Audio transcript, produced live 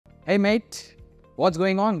Hey mate, what's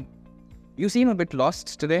going on? You seem a bit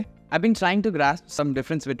lost today. I've been trying to grasp some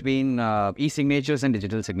difference between e-signatures and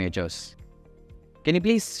digital signatures. Can you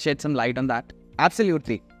please shed some light on that?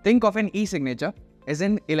 Absolutely. Think of an e-signature as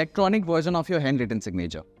an electronic version of your handwritten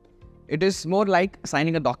signature. It is more like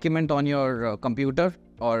signing a document on your computer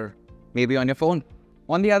or maybe on your phone.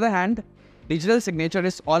 On the other hand, digital signature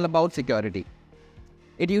is all about security.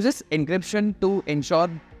 It uses encryption to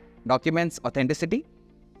ensure documents' authenticity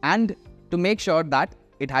and to make sure that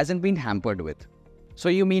it hasn't been hampered with. So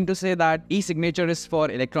you mean to say that e-signature is for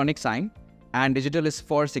electronic sign and digital is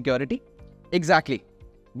for security? Exactly.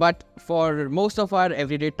 But for most of our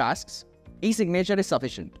everyday tasks, e-signature is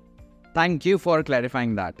sufficient. Thank you for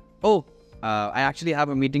clarifying that. Oh, I actually have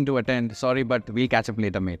a meeting to attend. Sorry, but we'll catch up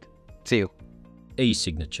later, mate. See you.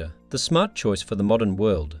 E-signature, the smart choice for the modern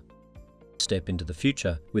world. Step into the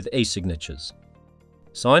future with e-signatures.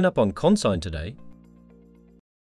 Sign up on KONZE today